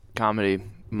comedy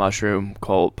mushroom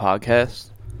cult podcast.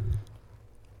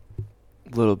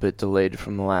 A little bit delayed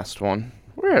from the last one.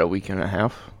 We're at a week and a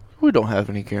half. We don't have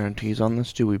any guarantees on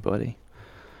this, do we, buddy?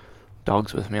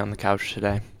 Dog's with me on the couch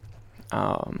today.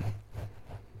 It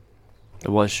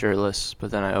was shirtless, but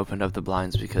then I opened up the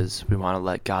blinds because we want to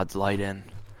let God's light in.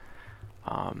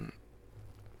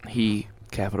 He,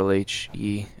 capital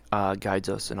H-E, guides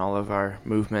us in all of our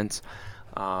movements.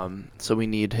 So we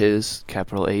need his,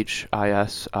 capital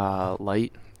H-I-S,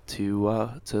 light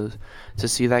to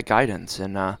see that guidance.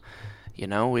 And,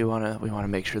 we want to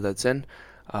make sure that's in.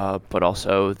 But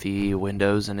also the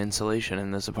windows and insulation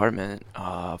in this apartment,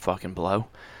 fucking blow.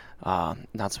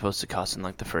 Not supposed to cuss in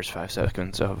like the first 5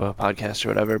 seconds of a podcast or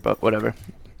whatever, but whatever.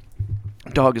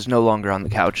 Dog is no longer on the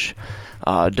couch.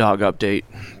 Dog update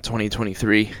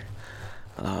 2023.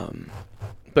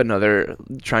 But no, they're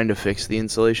trying to fix the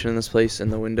insulation in this place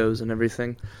and the windows and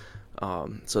everything.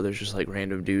 So there's just like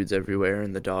random dudes everywhere,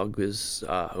 and the dog is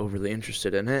overly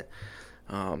interested in it.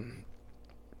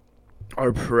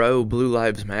 Our pro Blue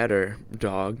Lives Matter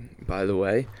dog, by the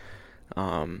way,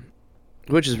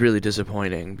 which is really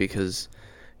disappointing because,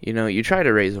 you try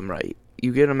to raise them right.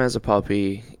 You get them as a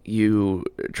puppy, you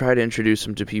try to introduce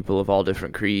them to people of all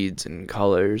different creeds and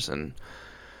colors and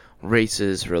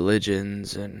races,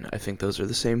 religions, and I think those are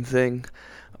the same thing.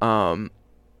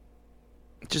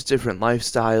 Just different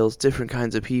lifestyles, different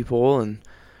kinds of people, and,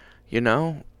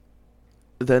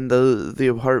 then the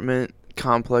apartment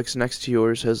complex next to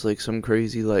yours has like some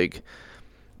crazy like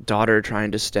daughter trying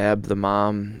to stab the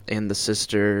mom and the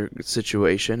sister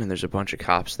situation, and there's a bunch of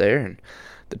cops there, and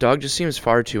the dog just seems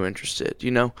far too interested.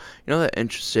 That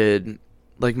interested,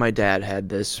 like my dad had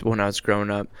this when I was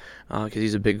growing up, because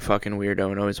he's a big fucking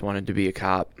weirdo and always wanted to be a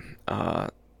cop.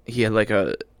 He had like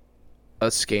a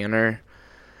scanner,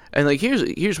 and like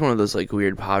here's one of those like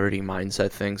weird poverty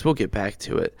mindset things. We'll get back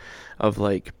to it, of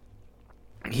like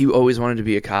he always wanted to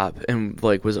be a cop and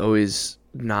like was always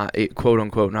not quote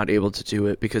unquote not able to do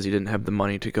it because he didn't have the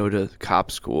money to go to cop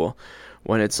school,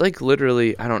 when it's like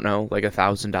literally, I don't know, like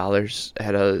 $1,000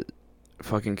 at a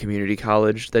fucking community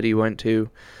college that he went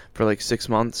to for like 6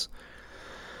 months.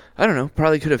 I don't know,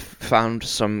 probably could have found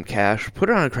some cash, put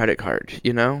it on a credit card,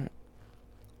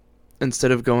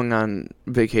 instead of going on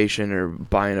vacation or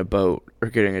buying a boat or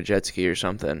getting a jet ski or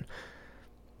something.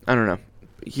 I don't know.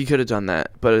 He could have done that,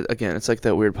 but again, it's like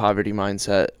that weird poverty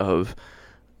mindset of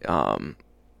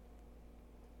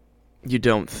you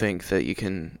don't think that you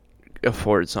can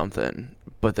afford something,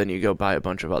 but then you go buy a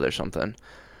bunch of other something.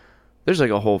 There's like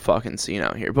a whole fucking scene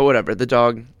out here, but whatever. The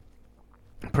dog,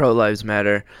 pro lives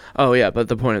matter. Oh yeah, but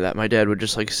the point of that, my dad would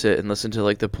just like sit and listen to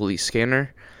like the police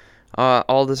scanner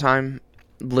all the time,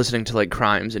 listening to like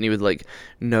crimes, and he would like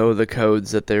know the codes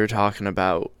that they were talking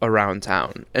about around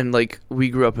town. And like we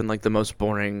grew up in like the most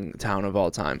boring town of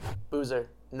all time. Boozer,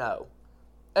 no.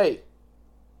 Hey,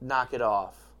 knock it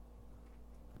off.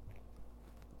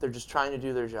 They're just trying to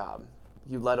do their job.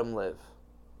 You let them live.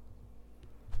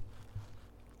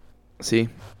 See?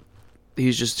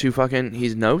 He's just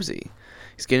he's nosy.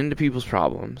 He's getting into people's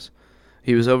problems.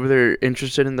 He was over there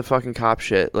interested in the fucking cop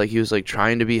shit. Like, he was, like,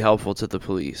 trying to be helpful to the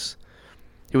police.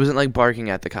 He wasn't, like,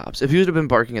 barking at the cops. If he would have been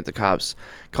barking at the cops,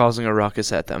 causing a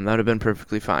ruckus at them, that would have been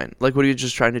perfectly fine. Like, what are you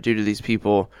just trying to do to these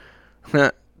people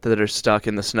that are stuck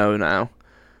in the snow now?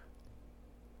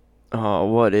 Oh,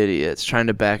 what idiots. Trying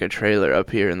to back a trailer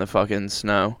up here in the fucking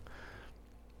snow.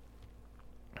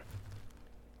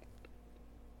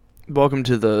 Welcome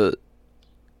to the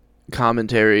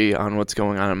commentary on what's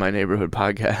going on in my neighborhood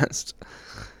podcast.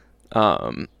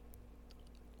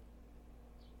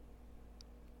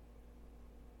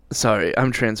 Sorry,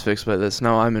 I'm transfixed by this.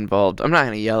 No, I'm involved. I'm not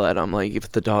going to yell at him like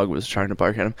if the dog was trying to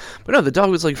bark at him. But no, the dog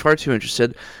was like far too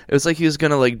interested. It was like he was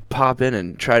going to like pop in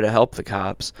and try to help the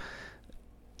cops.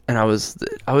 And I was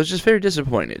just very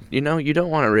disappointed. You don't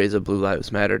want to raise a Blue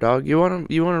Lives Matter dog. You want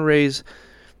to raise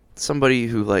somebody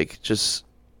who like just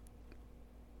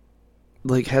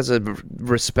like has a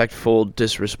respectful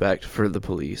disrespect for the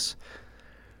police.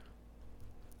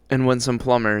 And when some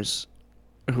plumbers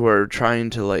who are trying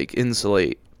to like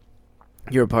insulate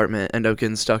your apartment end up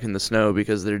getting stuck in the snow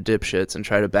because they're dipshits and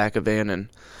try to back a van and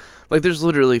like there's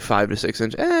literally 5 to 6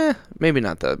 inches, maybe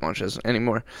not that much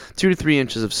anymore, 2 to 3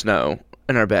 inches of snow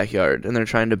in our backyard, and they're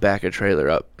trying to back a trailer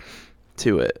up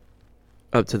to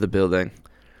the building.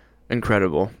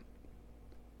 Incredible.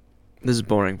 This is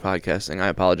boring podcasting. I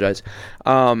apologize.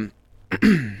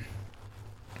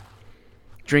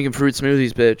 Drinking fruit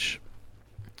smoothies, bitch.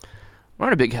 We're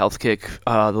on a big health kick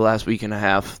the last week and a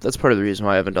half. That's part of the reason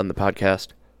why I haven't done the podcast.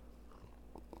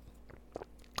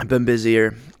 I've been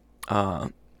busier.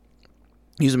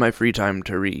 using my free time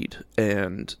to read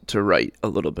and to write a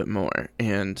little bit more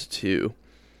and to,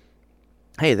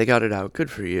 hey, they got it out, good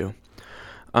for you.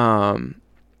 And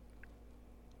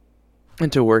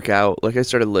to work out. Like, I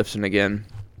started lifting again,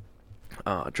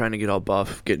 trying to get all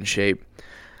buff, get in shape.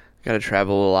 Got to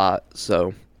travel a lot,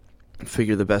 so I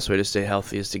figure the best way to stay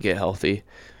healthy is to get healthy.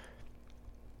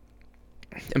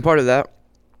 And part of that,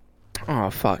 oh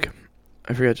fuck,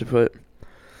 I forgot to put,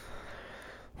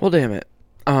 well damn it.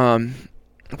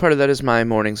 Part of that is my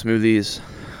morning smoothies.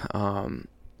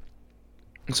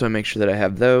 So I make sure that I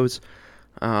have those.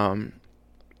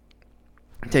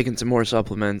 Taking some more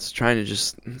supplements, trying to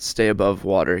just stay above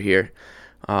water here.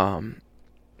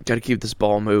 Got to keep this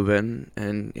ball moving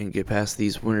and get past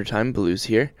these wintertime blues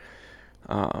here.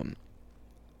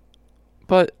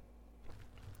 But,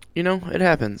 you know, it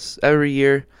happens. Every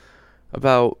year,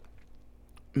 about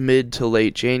mid to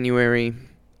late January,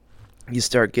 you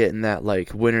start getting that,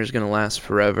 like, winter's going to last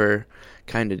forever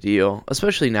kind of deal.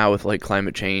 Especially now with, like,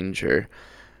 climate change or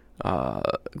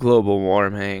global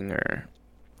warming or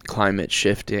climate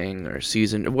shifting or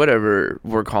season, whatever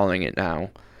we're calling it now.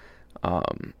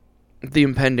 The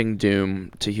impending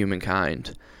doom to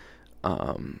humankind,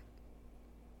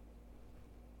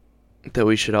 that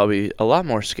we should all be a lot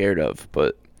more scared of,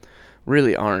 but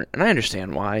really aren't. And I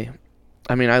understand why.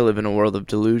 I mean, I live in a world of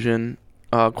delusion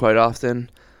quite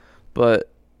often, but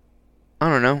I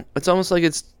don't know. It's almost like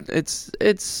it's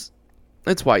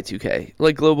Y2K.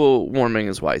 Like, global warming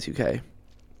is Y2K.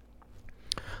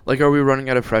 Like, are we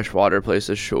running out of fresh water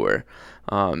places? Sure.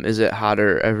 Is it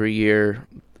hotter every year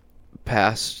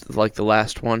past, like, the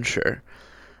last one? Sure.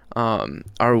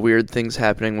 Are weird things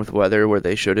happening with weather where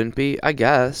they shouldn't be? I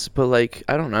guess. But, like,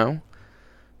 I don't know.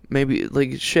 Maybe,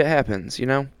 like, shit happens, you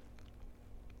know?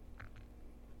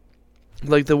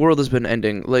 Like, the world has been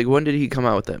ending. Like, when did he come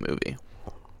out with that movie?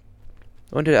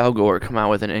 When did Al Gore come out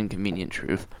with An Inconvenient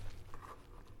Truth?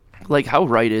 Like, how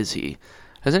right is he?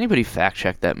 Has anybody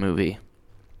fact-checked that movie?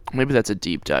 Maybe that's a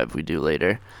deep dive we do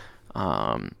later.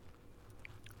 An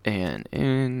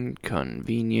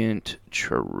Inconvenient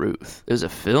Truth is a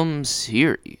film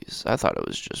series. I thought it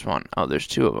was just one. Oh, there's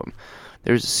two of them.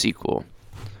 There's a sequel.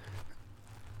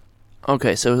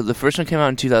 Okay, so the first one came out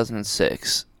in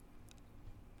 2006.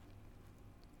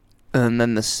 And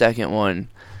then the second one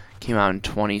came out in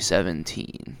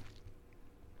 2017.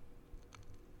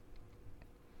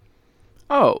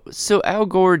 Oh, so Al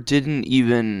Gore didn't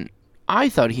even... I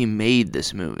thought he made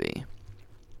this movie.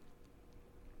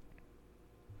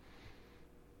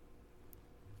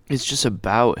 It's just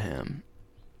about him.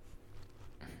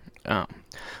 Oh.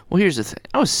 Well, here's the thing.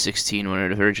 I was 16 when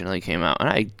it originally came out, and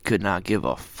I could not give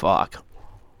a fuck.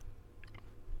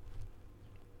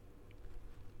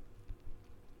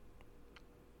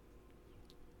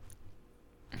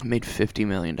 It made $50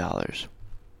 million.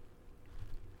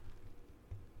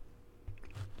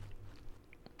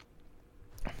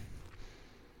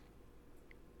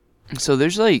 So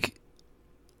there's, like,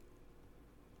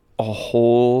 a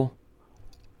whole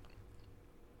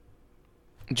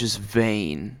just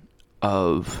vein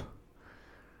of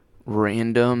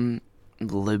random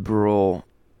liberal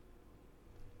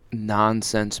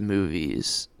nonsense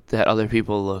movies that other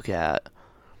people look at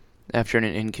after An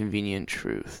Inconvenient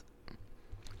Truth.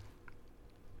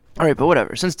 Alright, but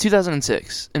whatever. Since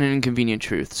 2006, An Inconvenient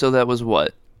Truth. So that was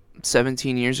what?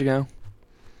 17 years ago?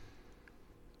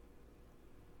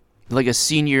 Like a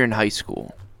senior in high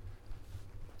school.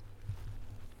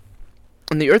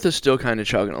 And the Earth is still kind of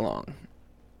chugging along.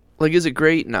 Like, is it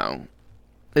great? No.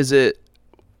 Is it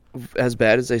as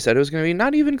bad as they said it was going to be?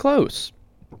 Not even close.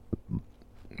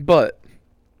 But,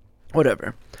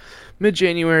 whatever.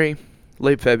 Mid-January,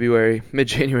 late February,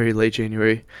 mid-January, late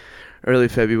January, early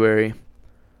February.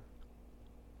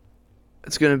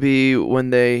 It's going to be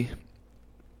when they...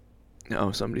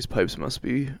 Oh, somebody's pipes must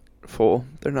be full.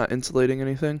 They're not insulating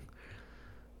anything.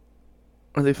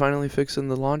 Are they finally fixing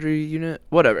the laundry unit?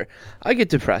 Whatever. I get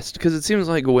depressed because it seems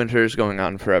like winter's going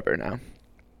on forever now.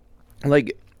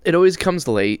 Like, it always comes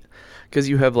late because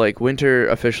you have, like, winter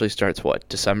officially starts, what,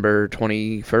 December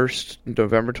 21st?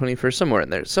 November 21st? Somewhere in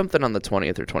there. Something on the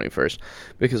 20th or 21st.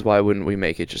 Because why wouldn't we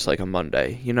make it just like a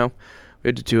Monday, you know? We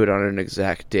had to do it on an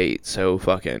exact date so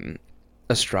fucking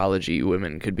astrology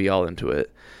women could be all into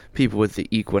it. People with the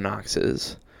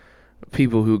equinoxes.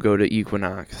 People who go to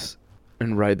Equinox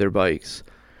and ride their bikes.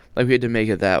 Like, we had to make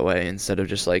it that way instead of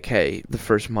just like, hey, the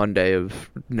first Monday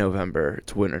of November,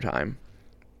 it's wintertime.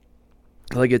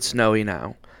 Like, it's snowy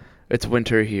now. It's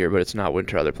winter here, but it's not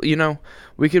winter other places. You know,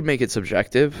 we could make it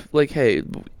subjective. Like, hey,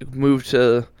 move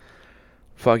to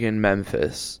fucking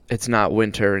Memphis. It's not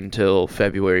winter until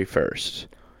February 1st.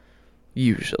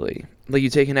 Usually. Like, you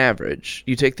take an average.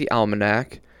 You take the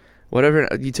almanac, whatever,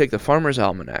 you take the Farmer's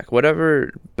Almanac,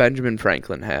 whatever Benjamin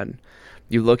Franklin had.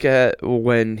 You look at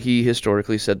when he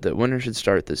historically said that winter should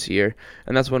start this year,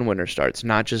 and that's when winter starts,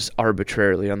 not just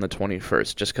arbitrarily on the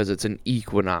 21st, just because it's an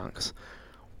equinox.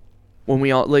 When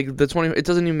we all, like, it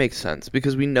doesn't even make sense,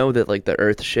 because we know that, like, the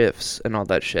earth shifts and all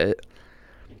that shit.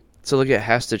 So, like, it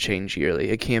has to change yearly.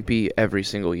 It can't be every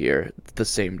single year the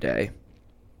same day.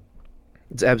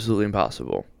 It's absolutely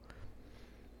impossible.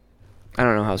 I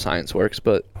don't know how science works,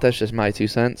 but that's just my 2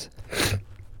 cents.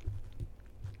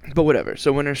 But whatever.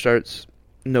 So winter starts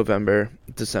November,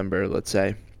 December, let's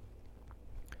say.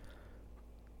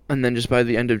 And then just by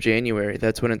the end of January,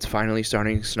 that's when it's finally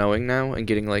starting snowing now and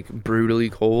getting, like, brutally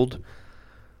cold.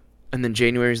 And then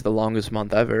January is the longest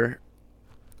month ever.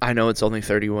 I know it's only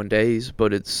 31 days,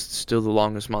 but it's still the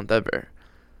longest month ever.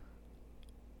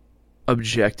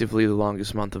 Objectively, the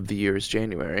longest month of the year is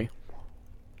January.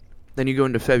 Then you go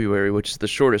into February, which is the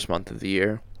shortest month of the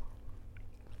year.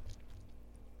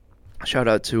 Shout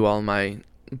out to all my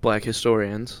black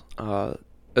historians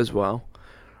as well.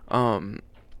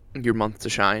 Your month to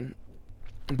shine.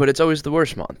 But it's always the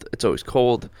worst month. It's always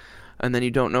cold. And then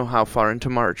you don't know how far into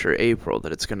March or April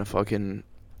that it's going to fucking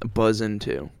buzz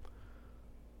into.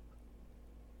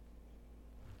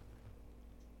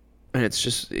 And it's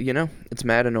just, it's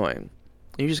mad annoying.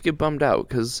 You just get bummed out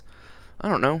because, I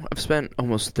don't know, I've spent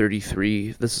almost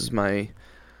 33.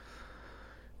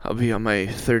 I'll be on my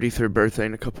 33rd birthday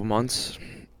in a couple months.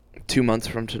 2 months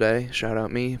from today. Shout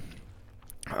out me.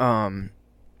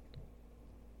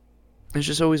 It's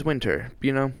just always winter,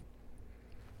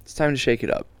 It's time to shake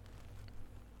it up.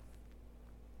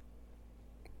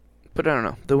 But I don't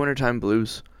know. The wintertime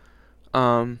blues.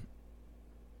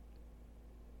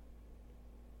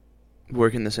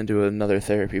 Working this into another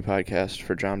therapy podcast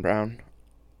for John Brown.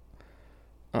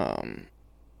 I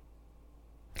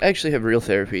actually have real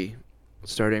therapy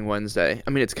starting Wednesday. I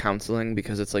mean, it's counseling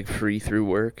because it's, like, free through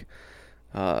work.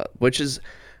 Which is...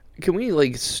 Can we,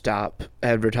 like, stop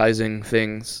advertising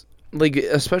things? Like,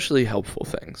 especially helpful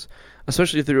things.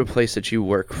 Especially through a place that you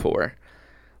work for.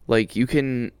 Like, you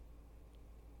can...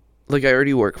 Like, I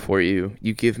already work for you.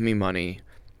 You give me money.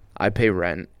 I pay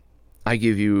rent. I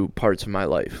give you parts of my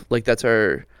life. Like, that's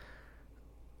our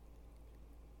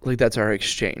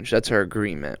exchange. That's our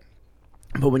agreement.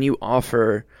 But when you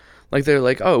offer... Like, they're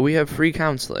like, oh, we have free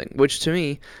counseling. Which, to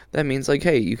me, that means, like,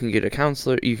 hey, you can get a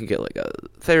counselor, you can get, like, a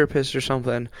therapist or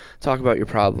something, talk about your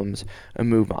problems, and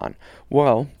move on.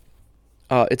 Well,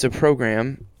 it's a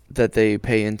program that they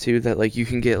pay into that, like, you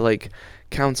can get, like,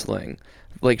 counseling.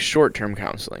 Like, short-term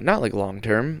counseling. Not, like,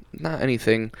 long-term. Not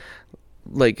anything,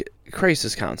 like,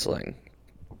 crisis counseling.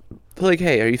 Like,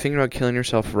 hey, are you thinking about killing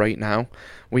yourself right now?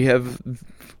 We have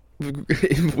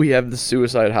the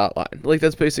suicide hotline. Like,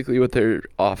 that's basically what they're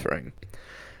offering.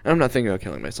 And I'm not thinking about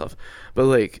killing myself. But,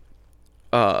 like,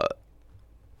 are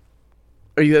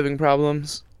you having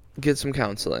problems? Get some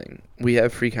counseling. We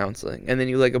have free counseling. And then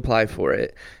you, like, apply for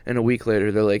it. And a week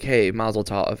later, they're like, hey, Mazel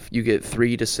Tov, you get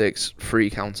 3 to 6 free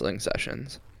counseling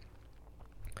sessions.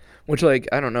 Which, like,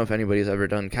 I don't know if anybody's ever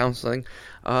done counseling.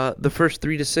 The first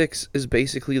 3 to 6 is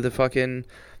basically the fucking...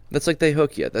 That's like they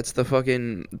hook you. That's the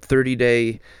fucking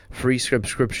 30-day free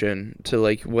subscription to,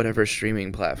 like, whatever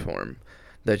streaming platform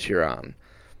that you're on.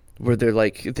 Where they're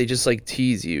like, they just, like,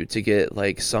 tease you to get,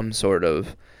 like, some sort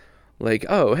of, like,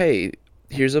 oh, hey,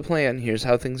 here's a plan. Here's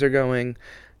how things are going.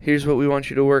 Here's what we want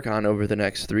you to work on over the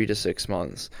next 3 to 6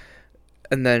 months.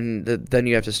 And then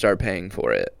you have to start paying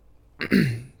for it.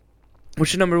 Which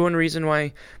is the number one reason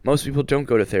why most people don't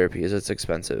go to therapy is it's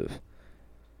expensive.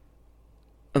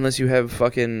 Unless you have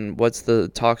fucking, what's the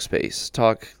talk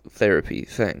therapy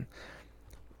thing?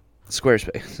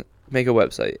 Squarespace. Make a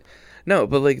website. No,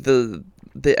 but, like, the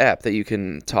app that you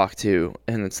can talk to,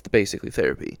 and it's basically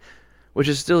therapy. Which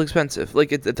is still expensive. Like,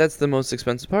 that's the most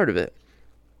expensive part of it.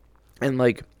 And,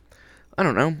 like, I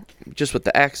don't know, just with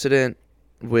the accident,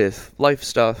 with life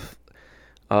stuff,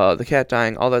 the cat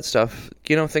dying, all that stuff,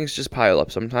 things just pile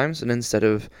up sometimes, and instead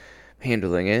of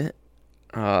handling it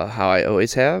how I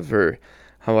always have, or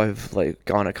how I've, like,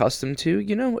 gone accustomed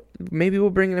to, maybe we'll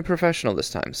bring in a professional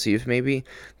this time, see if maybe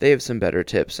they have some better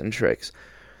tips and tricks.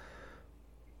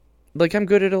 Like, I'm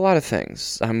good at a lot of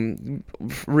things. I'm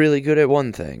really good at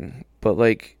one thing, but,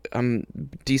 like, I'm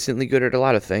decently good at a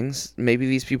lot of things. Maybe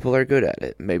these people are good at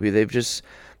it. Maybe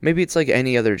it's like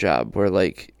any other job where,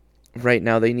 like, right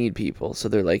now they need people, so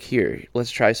they're like, here, let's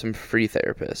try some free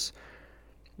therapists.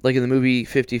 Like in the movie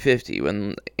 50-50,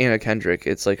 when Anna Kendrick,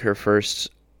 it's like her first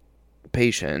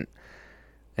patient,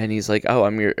 and he's like, oh,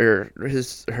 I'm her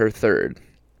third.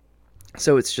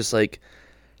 So it's just like,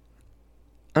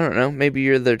 I don't know, maybe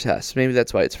you're their test. Maybe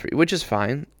that's why it's free, which is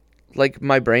fine. Like,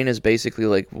 my brain is basically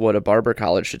like what a barber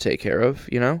college should take care of,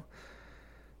 you know?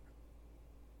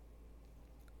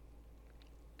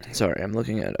 Sorry, I'm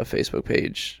looking at a Facebook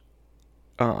page.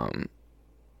 Um,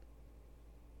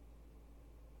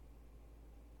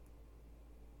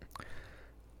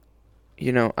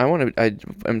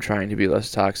 I'm trying to be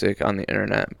less toxic on the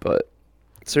internet, but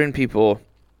certain people,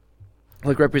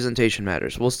 like, representation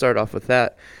matters. We'll start off with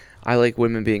that. I like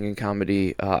women being in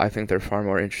comedy. I think they're far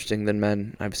more interesting than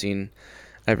men. I've seen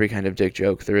every kind of dick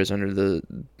joke there is under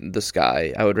the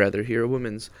sky. I would rather hear a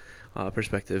woman's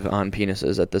perspective on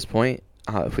penises at this point,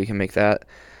 if we can make that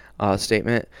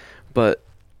statement. But,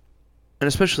 and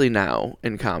especially now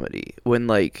in comedy, when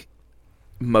like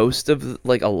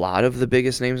a lot of the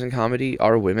biggest names in comedy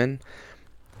are women,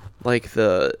 like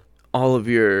all of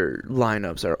your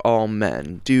lineups are all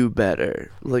men. Do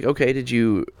better. Like, okay, did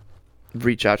you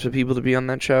reach out to people to be on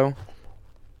that show?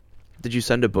 Did you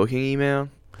send a booking email?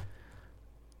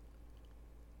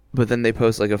 But then they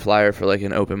post like a flyer for like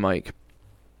an open mic,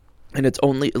 and it's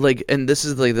only like, and this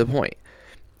is like the point.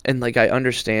 And like, I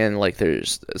understand like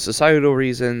there's societal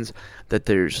reasons, that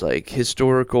there's like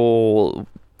historical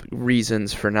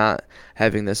reasons for not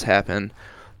having this happen,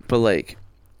 but like,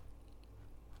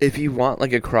 if you want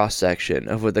like a cross section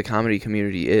of what the comedy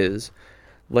community is,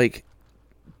 like,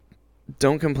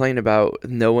 don't complain about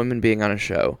no women being on a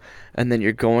show, and then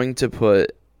you're going to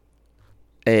put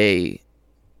a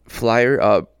flyer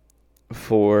up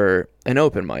for an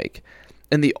open mic,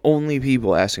 and the only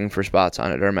people asking for spots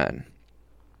on it are men.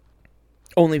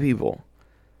 Only people.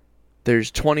 There's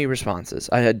 20 responses.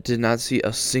 Did not see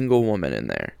a single woman in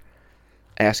there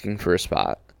asking for a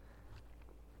spot.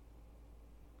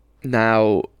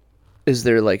 Now, is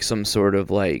there like some sort of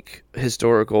like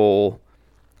historical,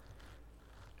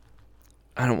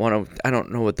 I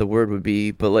don't know what the word would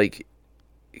be, but like,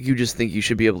 you just think you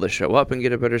should be able to show up and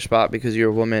get a better spot because you're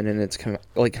a woman and it's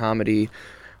like comedy?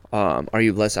 Are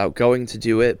you less outgoing to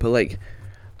do it? But like,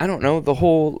 I don't know, the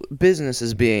whole business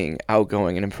is being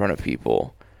outgoing and in front of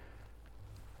people.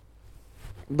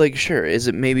 Like, sure, is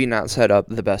it maybe not set up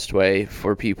the best way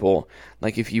for people?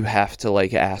 Like, if you have to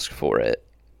like ask for it,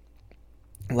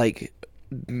 like,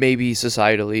 maybe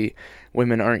societally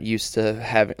women aren't used to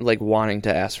having like wanting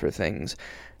to ask for things,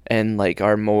 and like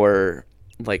are more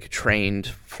like trained,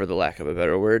 for the lack of a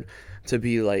better word, to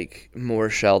be like more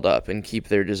shelled up and keep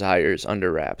their desires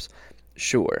under wraps.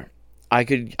 Sure, I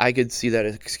could see that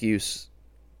excuse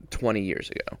 20 years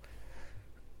ago,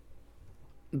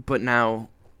 but now,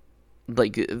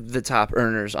 like, the top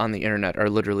earners on the internet are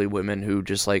literally women who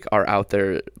just like are out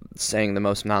there saying the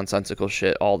most nonsensical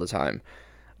shit all the time,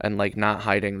 and like not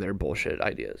hiding their bullshit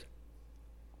ideas.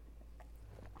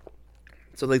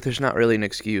 So like, there's not really an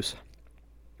excuse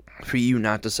for you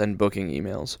not to send booking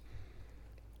emails.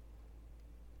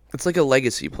 It's like a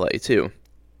legacy play too.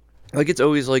 Like, it's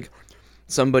always like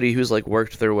somebody who's like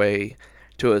worked their way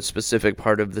to a specific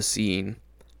part of the scene,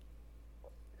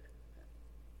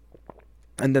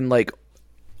 and then like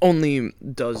only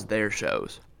does their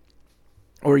shows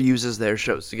or uses their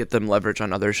shows to get them leverage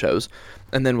on other shows,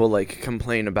 and then will like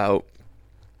complain about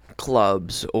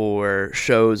clubs or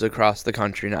shows across the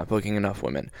country not booking enough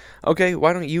women. Okay,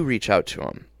 why don't you reach out to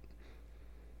them?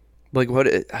 Like,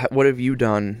 what have you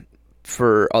done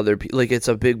for other people? Like, it's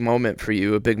a big moment for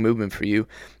you, a big movement for you.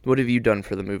 What have you done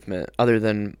for the movement other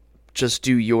than just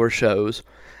do your shows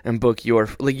and book your,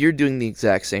 like, you're doing the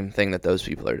exact same thing that those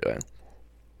people are doing.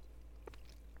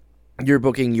 You're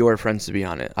booking your friends to be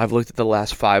on it. I've looked at the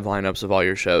last 5 lineups of all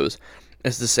your shows.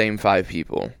 It's the same 5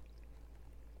 people.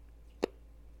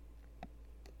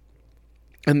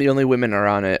 And the only women are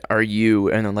on it are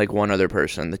you and then like one other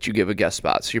person that you give a guest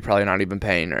spot, so you're probably not even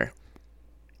paying her.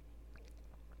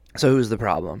 So who's the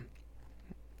problem?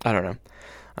 I don't know.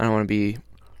 I don't want to be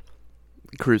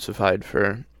crucified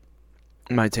for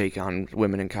my take on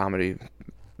women in comedy.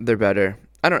 They're better.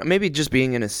 I don't know. Maybe just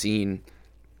being in a scene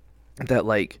that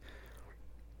like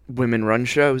women run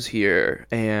shows here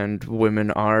and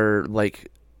women are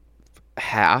like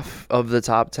half of the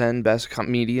top 10 best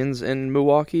comedians in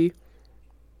Milwaukee.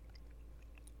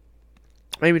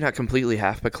 Maybe not completely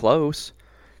half, but close.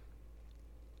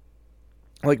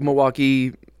 Like,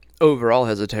 Milwaukee overall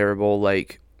has a terrible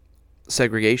like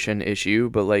segregation issue,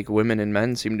 but like women and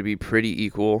men seem to be pretty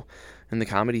equal in the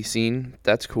comedy scene.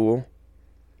 That's cool.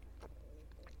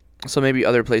 So maybe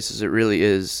other places it really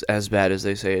is as bad as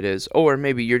they say it is. Or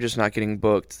maybe you're just not getting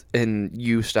booked and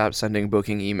you stop sending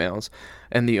booking emails,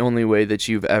 and the only way that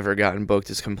you've ever gotten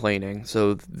booked is complaining.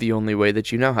 So the only way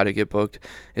that you know how to get booked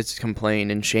is to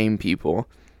complain and shame people.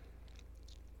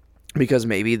 because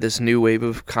maybe this new wave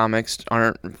of comics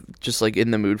aren't just like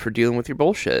in the mood for dealing with your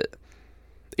bullshit.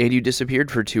 And you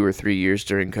disappeared for 2 or 3 years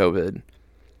during COVID.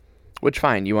 Which,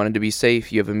 fine, you wanted to be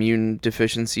safe, you have immune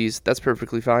deficiencies, that's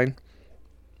perfectly fine.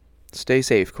 Stay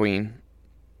safe, queen.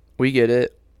 We get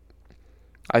it.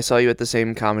 I saw you at the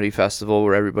same comedy festival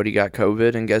where everybody got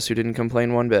COVID, and guess who didn't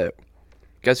complain one bit?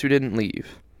 Guess who didn't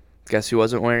leave? Guess who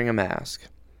wasn't wearing a mask?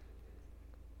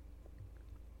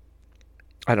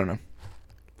 I don't know.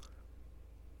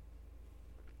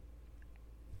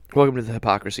 Welcome to the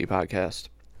Hypocrisy Podcast.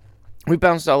 We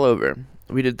bounced all over.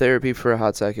 We did therapy for a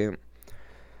hot second.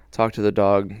 Talked to the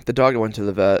dog. The dog went to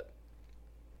the vet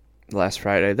last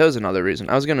Friday. That was another reason.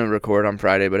 I was going to record on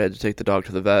Friday, but I had to take the dog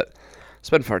to the vet.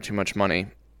 Spent far too much money.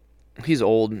 He's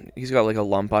old. He's got like a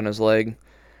lump on his leg.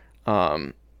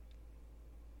 That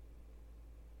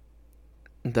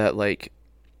like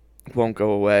won't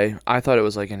go away. I thought it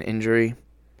was like an injury.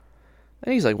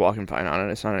 And he's like walking fine on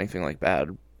it. It's not anything like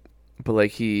bad. But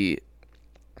like he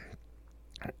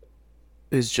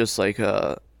is just like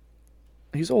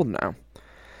he's old now.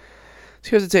 So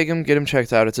you have to take him, get him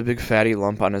checked out. It's a big fatty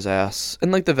lump on his ass.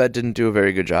 And like the vet didn't do a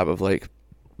very good job of like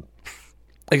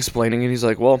explaining it. He's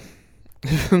like, well,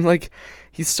 like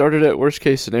he started at worst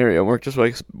case scenario, worked his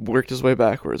way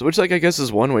backwards, which like I guess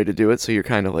is one way to do it. So you're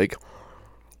kind of like,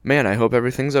 man, I hope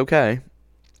everything's okay.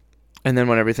 And then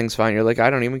when everything's fine, you're like,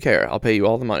 I don't even care. I'll pay you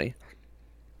all the money.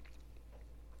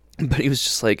 But he was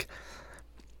just like,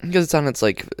 because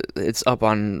it's up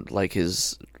on like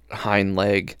his hind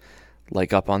leg,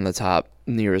 like up on the top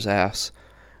near his ass.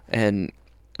 And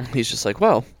he's just like,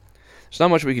 well, there's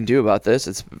not much we can do about this.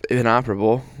 It's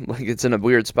inoperable. Like it's in a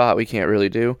weird spot we can't really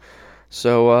do.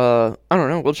 So, I don't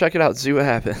know. We'll check it out, see what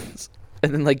happens.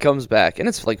 And then like comes back and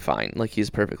it's like fine. Like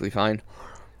he's perfectly fine.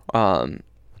 But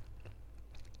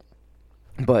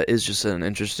it's just an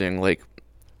interesting like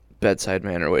bedside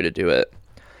manner way to do it.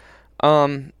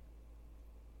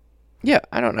 Yeah,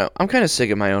 I don't know. I'm kind of sick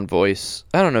of my own voice.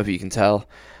 I don't know if you can tell.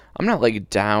 I'm not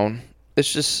like down.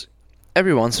 It's just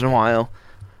every once in a while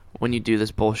when you do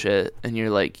this bullshit and you're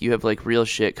like, you have like real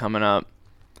shit coming up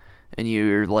and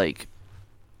you're like,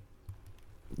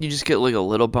 you just get like a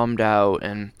little bummed out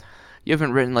and you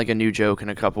haven't written like a new joke in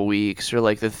a couple weeks or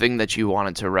like the thing that you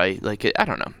wanted to write. Like, I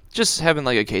don't know. Just having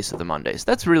like a case of the Mondays.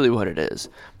 That's really what it is.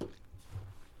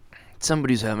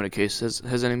 Somebody's having a case.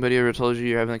 Has anybody ever told you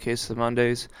you're having a case of the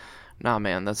Mondays? Nah,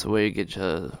 man, that's the way you get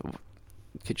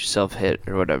yourself hit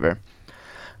or whatever.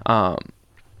 So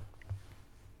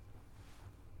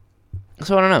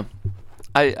I don't know.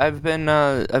 I've been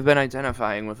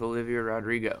identifying with Olivia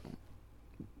Rodrigo.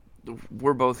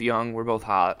 We're both young. We're both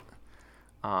hot.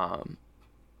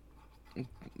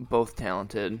 Both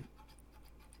talented.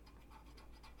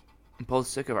 Both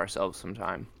sick of ourselves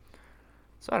sometime.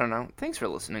 So I don't know. Thanks for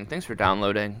listening. Thanks for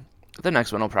downloading. The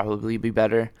next one will probably be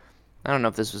better. I don't know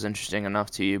if this was interesting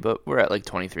enough to you, but we're at like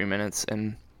 23 minutes,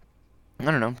 and I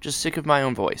don't know, just sick of my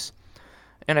own voice.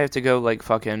 And I have to go like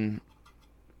fucking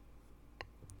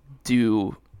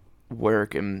do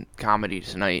work and comedy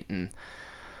tonight and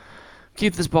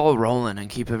keep this ball rolling and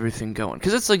keep everything going.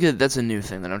 Because it's like that's a new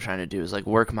thing that I'm trying to do is like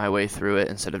work my way through it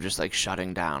instead of just like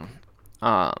shutting down.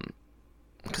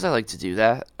 Because I like to do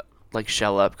that. Like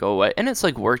shell up, go away. And it's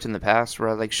like worked in the past where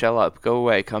I like shell up, go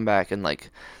away, come back, and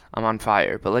like I'm on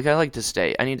fire. But like I like to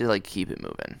stay. I need to like keep it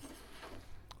moving.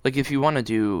 Like if you want to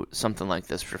do something like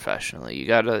this professionally, you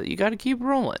gotta keep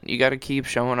rolling. You gotta keep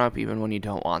showing up even when you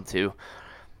don't want to.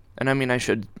 And I mean I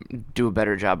should do a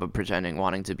better job of pretending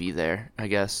wanting to be there, I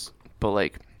guess. But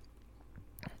like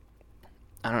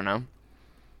I don't know.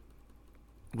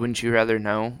 Wouldn't you rather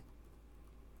know?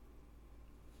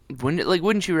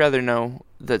 Wouldn't you rather know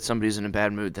that somebody's in a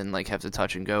bad mood than like have to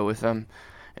touch and go with them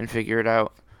and figure it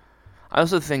out? I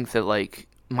also think that like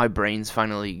my brain's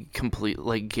finally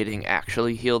like getting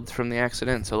actually healed from the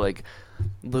accident, so like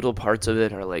little parts of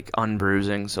it are like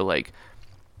unbruising, so like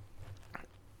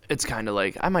it's kind of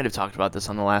like I might have talked about this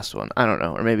on the last one, I don't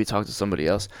know, or maybe talked to somebody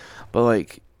else, but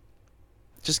like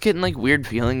just getting like weird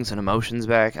feelings and emotions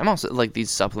back. I'm also like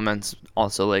these supplements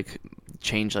also like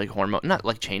change like hormone, not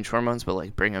like change hormones, but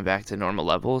like bring them back to normal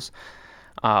levels.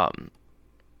 So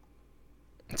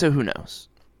who knows?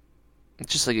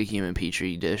 It's just like a human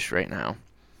petri dish right now.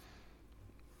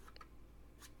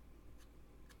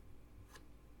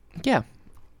 Yeah,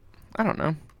 I don't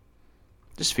know.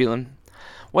 Just feeling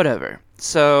whatever.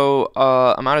 So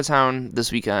I'm out of town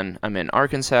this weekend. I'm in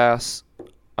Arkansas.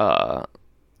 Gonna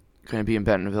be in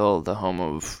Bentonville, the home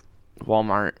of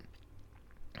Walmart.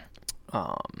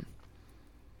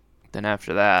 Then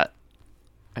after that,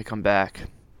 I come back,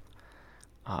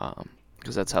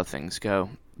 because that's how things go.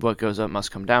 what goes up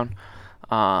must come down.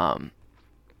 Then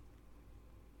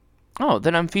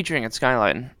I'm featuring at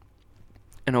Skyline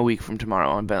in a week from tomorrow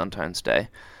on Valentine's Day.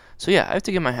 So yeah, I have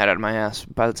to get my head out of my ass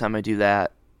by the time I do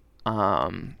that.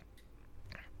 Got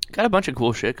a bunch of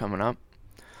cool shit coming up.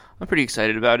 I'm pretty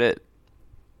excited about it.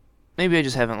 Maybe I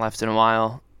just haven't left in a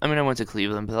while. I mean, I went to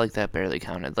Cleveland, but like that barely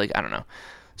counted. Like, I don't know.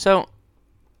 So,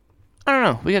 I don't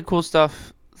know. We got cool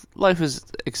stuff. Life is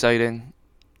exciting.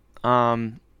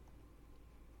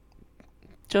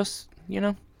 Just,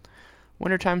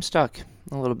 wintertime stuck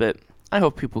a little bit. I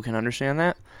hope people can understand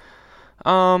that.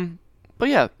 But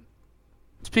yeah,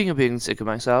 speaking of being sick of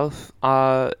myself,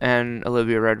 and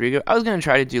Olivia Rodrigo, I was gonna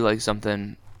try to do like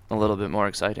something a little bit more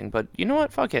exciting, but you know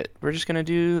what? Fuck it. We're just gonna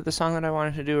do the song that I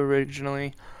wanted to do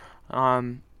originally.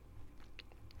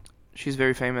 She's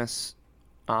very famous.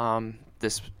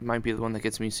 This might be the one that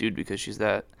gets me sued because she's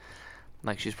that,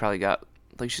 like, she's got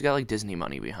like Disney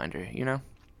money behind her,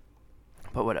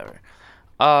 But whatever.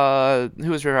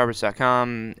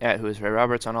 WhoisRayRoberts.com, at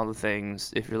whoisRayRoberts on all the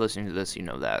things. If you're listening to this, you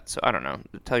know that. So I don't know.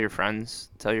 Tell your friends.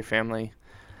 Tell your family.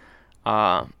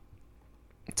 Tell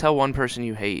one person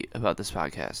you hate about this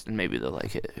podcast, and maybe they'll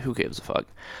like it. Who gives a fuck?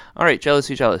 All right,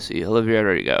 jealousy. Olivia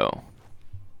Rodrigo.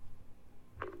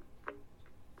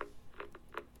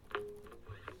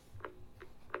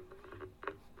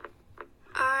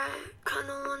 I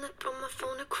kinda wanna put my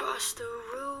phone across the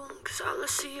room, 'cause all I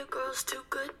see are girls too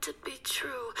good to be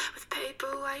true, with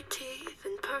paper white teeth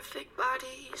and perfect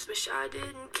bodies. Wish I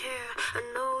didn't care. I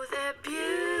know their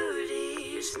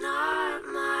beauty's not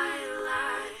my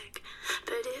like,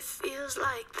 but it feels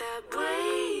like that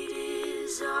weight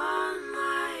is on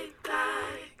my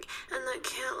back, and I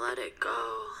can't let it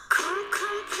go.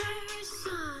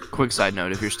 Comparison. Quick side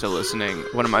note, if you're still listening,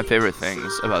 one of my favorite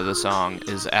things about this song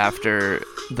is after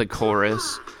the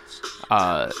chorus,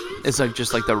 it's like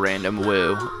just like the random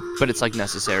woo, but it's like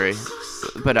necessary,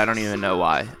 but I don't even know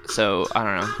why. So I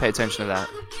don't know. Pay attention to that.